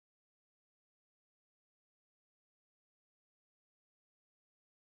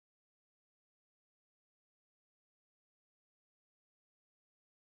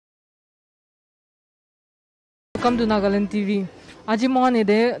Welcome to Nagaland TV. Aji mohan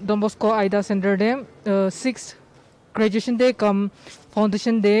ide Don Bosco Aida Centre de 6th Graduation Day Cum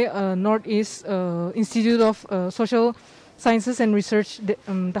Foundation Day Northeast Institute of Social Sciences and Research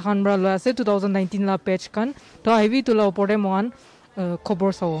tahan bra la ase 2019 la patch kan to heavy to la opore mohan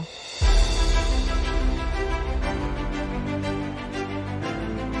khobor sawo.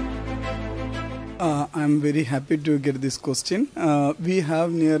 I'm very happy to get this question. We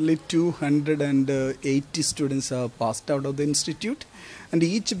have nearly 280 students have passed out of the institute, and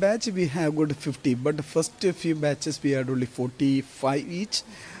each batch we have got 50. But the first few batches we had only 45 each,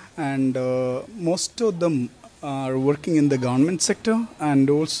 and most of them are working in the government sector and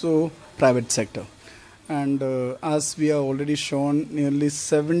also private sector. And as we have already shown, nearly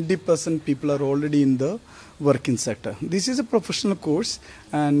 70% people are already in the working sector. This is a professional course,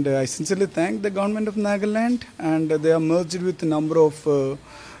 and I sincerely thank the government of Nagaland, and they are merged with a number of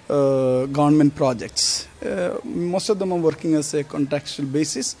government projects. Most of them are working as a contractual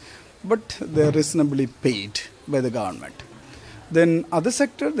basis, but they are reasonably paid by the government. Then other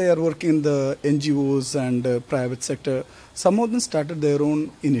sector, they are working in the NGOs and private sector. Some of them started their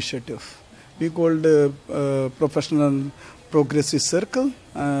own initiative. We called professional progressive circle.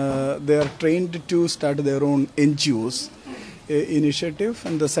 They are trained to start their own NGOs initiative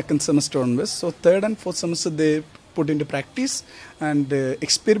in the second semester onwards. So third and fourth semester they put into practice and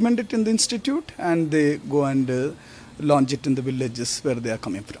experiment it in the institute, and they go and launch it in the villages where they are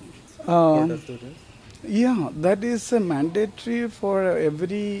coming from. Yeah, that is mandatory for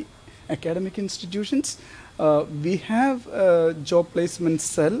every academic institutions. We have a job placement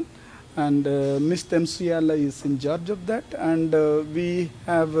cell, and Ms. Temsuyala is in charge of that, and we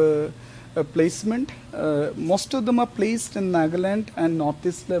have a placement. Most of them are placed in Nagaland and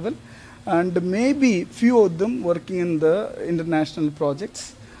Northeast level, and maybe few of them working in the international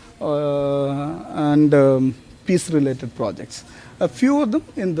projects and peace-related projects. A few of them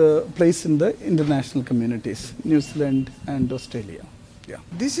in the place in the international communities, New Zealand and Australia. Yeah.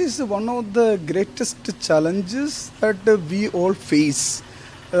 This is one of the greatest challenges that we all face.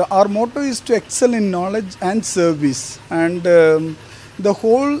 Our motto is to excel in knowledge and service, and the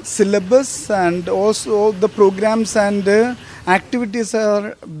whole syllabus and also the programs and activities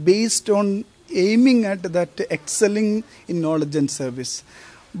are based on aiming at that excelling in knowledge and service.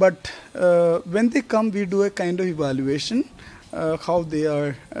 But when they come, we do a kind of evaluation, how they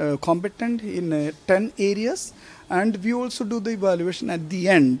are competent in 10 areas, and we also do the evaluation at the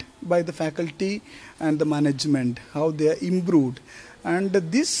end by the faculty and the management, how they are improved. And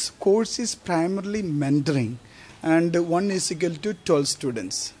this course is primarily mentoring, and 1 is equal to 12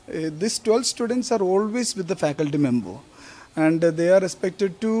 students. These 12 students are always with the faculty member, and they are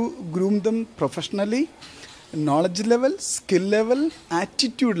expected to groom them professionally, knowledge level, skill level,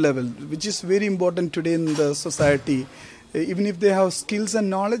 attitude level, which is very important today in the society. Even if they have skills and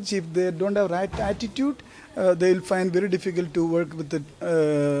knowledge, if they don't have right attitude, they will find very difficult to work with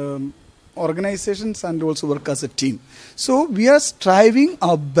the organizations and also work as a team. So we are striving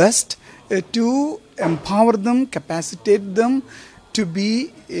our best to empower them, capacitate them to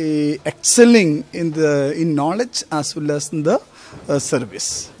be excelling in knowledge as well as in the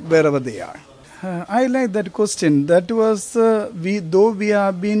service wherever they are. I like that question. That was though we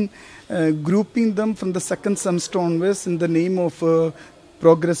have been grouping them from the second semester onwards in the name of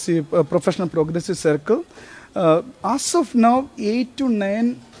professional progressive circle. As of now, 8 to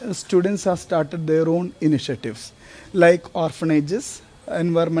 9 students have started their own initiatives, like orphanages,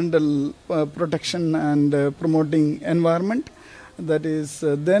 environmental protection and promoting environment. That is,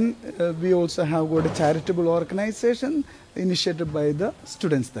 then we also have got a charitable organization initiated by the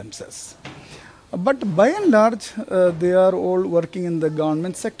students themselves. But by and large, they are all working in the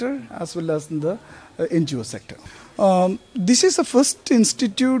government sector as well as in the NGO sector. This is the first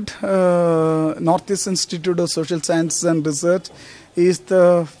institute, Northeast Institute of Social Sciences and Research is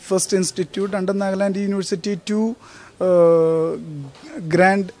the first institute under Nagaland University to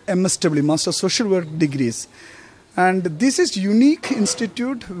grant MSW, Master Social Work degrees. And this is unique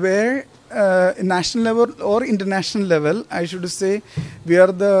institute where national level or international level, I should say, we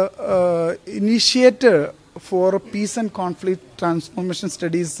are the initiator for peace and conflict transformation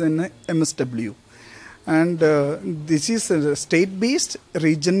studies in MSW. And this is state-based,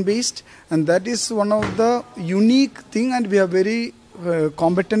 region-based, and that is one of the unique thing, and we have very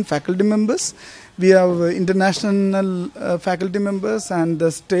competent faculty members. We have international faculty members, and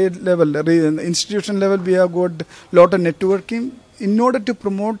the state level, institution level, we have got lot of networking in order to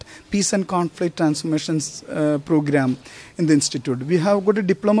promote peace and conflict transformations program in the institute. We have got a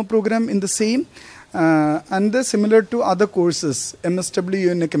diploma program in the same, And similar to other courses,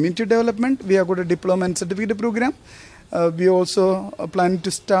 MSW in community development, we have got a diploma and certificate program. We also plan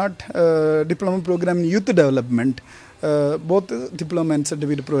to start diploma program in youth development, both diploma and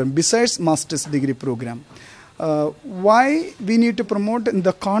certificate program, besides master's degree program. Why we need to promote in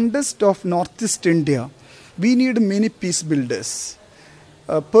the context of Northeast India? We need many peace builders,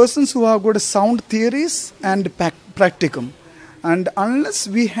 persons who have got sound theories and practicum. And unless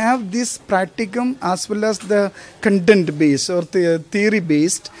we have this practicum as well as the content based or the theory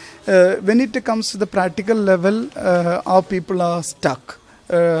based, when it comes to the practical level, our people are stuck.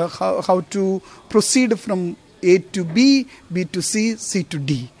 How to proceed from A to B, B to C, C to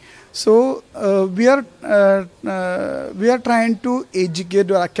D. So we are trying to educate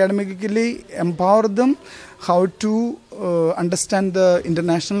or academically empower them how to understand the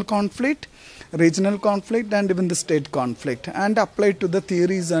international conflict, regional conflict, and even the state conflict, and apply to the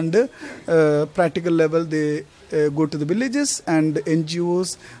theories and practical level. They go to the villages and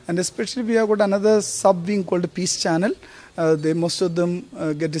NGOs, and especially we have got another sub wing called Peace Channel. Most of them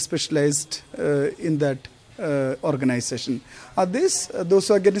get specialized in that organization. Those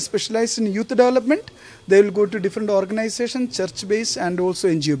who are getting specialized in youth development, they will go to different organizations, church-based and also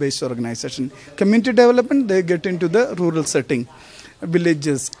NGO-based organization. Community development, they get into the rural setting,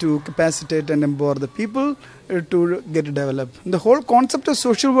 villages, to capacitate and empower the people to get developed. The whole concept of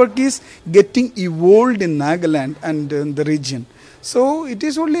social work is getting evolved in Nagaland and in the region. So it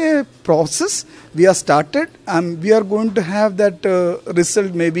is only a process. We are started, and we are going to have that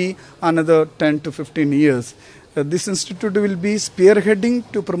result maybe another 10 to 15 years. This institute will be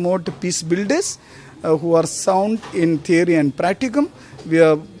spearheading to promote peace builders who are sound in theory and practicum. We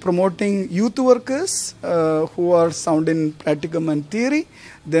are promoting youth workers who are sound in practicum and theory,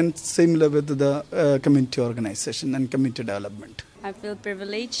 then similar with the community organization and community development. I feel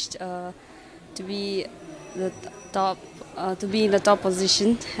privileged to be the top, to be in the top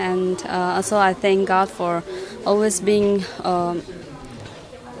position, and also I thank God for always being,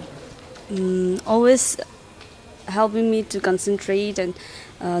 always helping me to concentrate and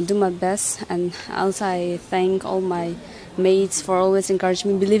do my best. And also I thank all my mates for always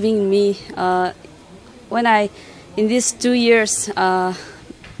encouraging me, believing in me. In these 2 years, I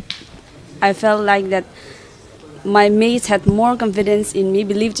felt like that my mates had more confidence in me,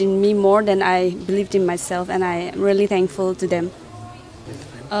 believed in me more than I believed in myself, and I am really thankful to them.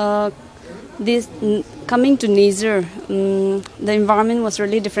 Coming to NISER, the environment was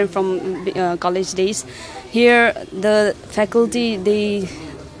really different from college days. Here, the faculty, they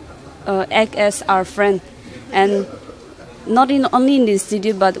act as our friend, and not only in the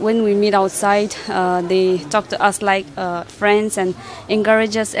institute, but when we meet outside, they talk to us like friends and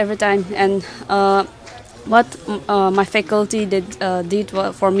encourage us every time. And what my faculty did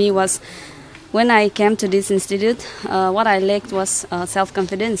for me was, when I came to this institute, what I lacked was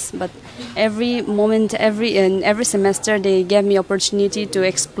self-confidence. But every moment, every semester, they gave me opportunity to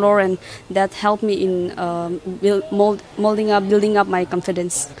explore, and that helped me in building up my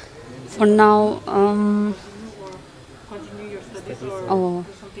confidence. For now, Continue your studies or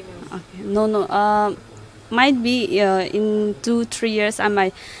something else? Okay. No. Might be in 2-3 years I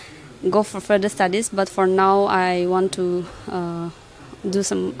might go for further studies, but for now I want to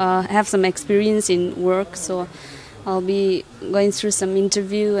have some experience in work, so I'll be going through some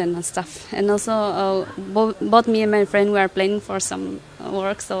interview and stuff. And also both me and my friend, we are planning for some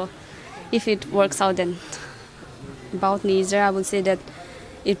work, so if it works out, then about NISER, I would say that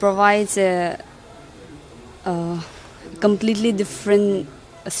it provides a completely different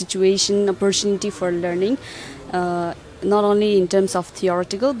situation, opportunity for learning, not only in terms of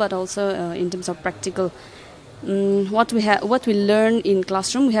theoretical but also in terms of practical. What we learn in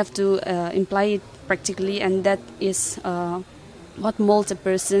classroom, we have to imply it practically, and that is what molds a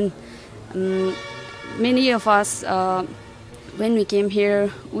person. Many of us, when we came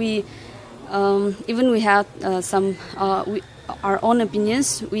here, we had some our own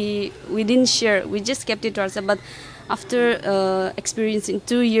opinions. We didn't share. We just kept it to ourselves. But after experiencing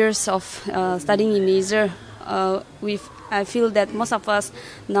 2 years of studying in NISER, I feel that most of us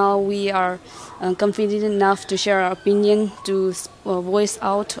now we are confident enough to share our opinion, to voice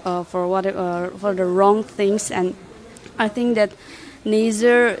out for the wrong things. And I think that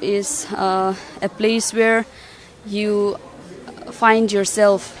NISER is a place where you find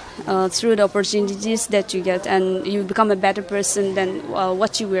yourself through the opportunities that you get, and you become a better person than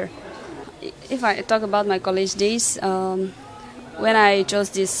what you were. If I talk about my college days, when I chose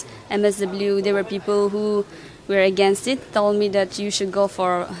this MSW, there were people who were against it, told me that you should go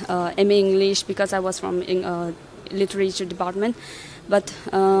for MA English because I was from literature department. But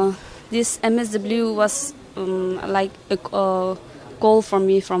this MSW was like a call for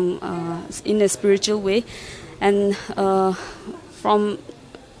me from in a spiritual way, and from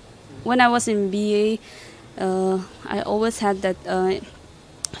when I was in BA, I always had that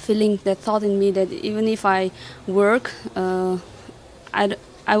feeling, that thought in me that even if I work,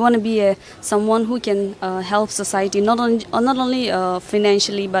 I want to be someone who can help society, not only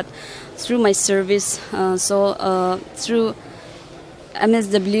financially, but through my service. So through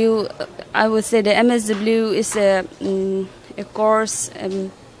MSW, I would say the MSW is a course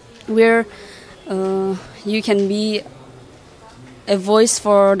where you can be a voice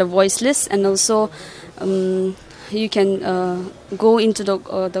for the voiceless, and also you can go into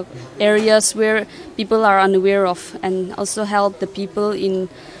the areas where people are unaware of, and also help the people in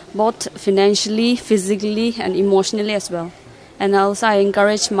both financially, physically, and emotionally as well. And also I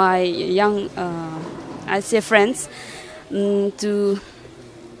encourage my young, friends to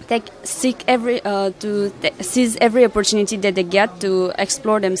seize every opportunity that they get to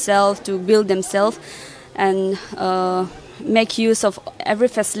explore themselves, to build themselves, and make use of every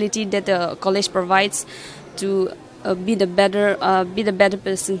facility that the college provides to be the better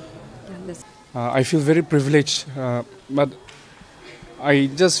person. I feel very privileged, but I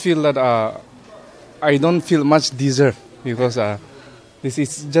just feel that I don't feel much deserved, because this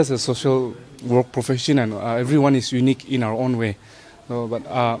is just a social work profession, and everyone is unique in our own way. So, but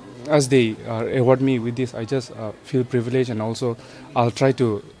as they award me with this, I just feel privileged, and also I'll try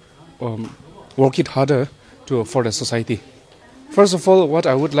to work it harder for the society. First of all, what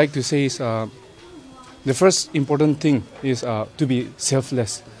I would like to say is the first important thing is to be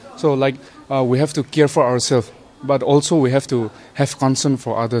selfless. So like we have to care for ourselves, but also we have to have concern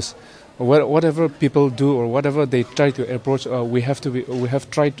for others. Whatever people do or whatever they try to approach, we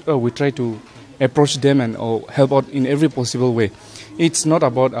try to approach them and help out in every possible way. It's not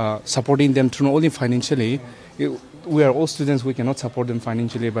about supporting them through only financially. We are all students, we cannot support them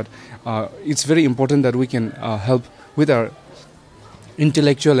financially, but it's very important that we can help with our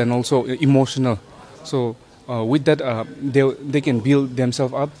intellectual and also emotional. So with that, they can build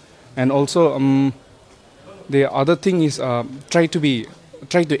themselves up. And also the other thing is try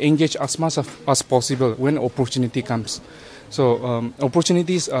to engage as much as possible when opportunity comes. So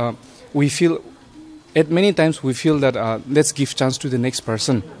opportunities, we feel at many times we feel that let's give chance to the next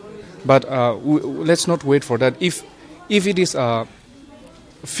person, but let's not wait for that. If it is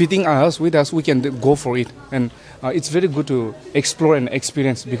fitting us with us, we can go for it. And it's very good to explore and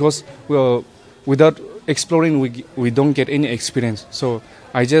experience, because without exploring we don't get any experience. So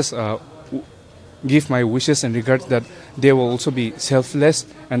I just give my wishes and regards that they will also be selfless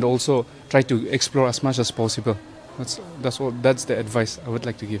and also try to explore as much as possible. That's the advice I would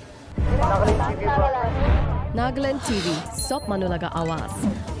like to give. Nagaland TV, Sop Manulaga Awas.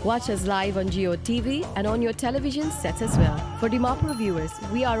 Watch us live on Geo TV and on your television sets as well. For Dimapur viewers,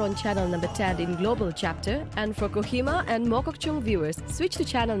 we are on channel number 10 in Global Chapter, and for Kohima and Mokokchung viewers, switch to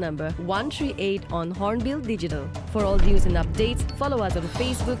channel number 138 on Hornbill Digital. For all news and updates, follow us on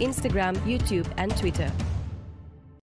Facebook, Instagram, YouTube and Twitter.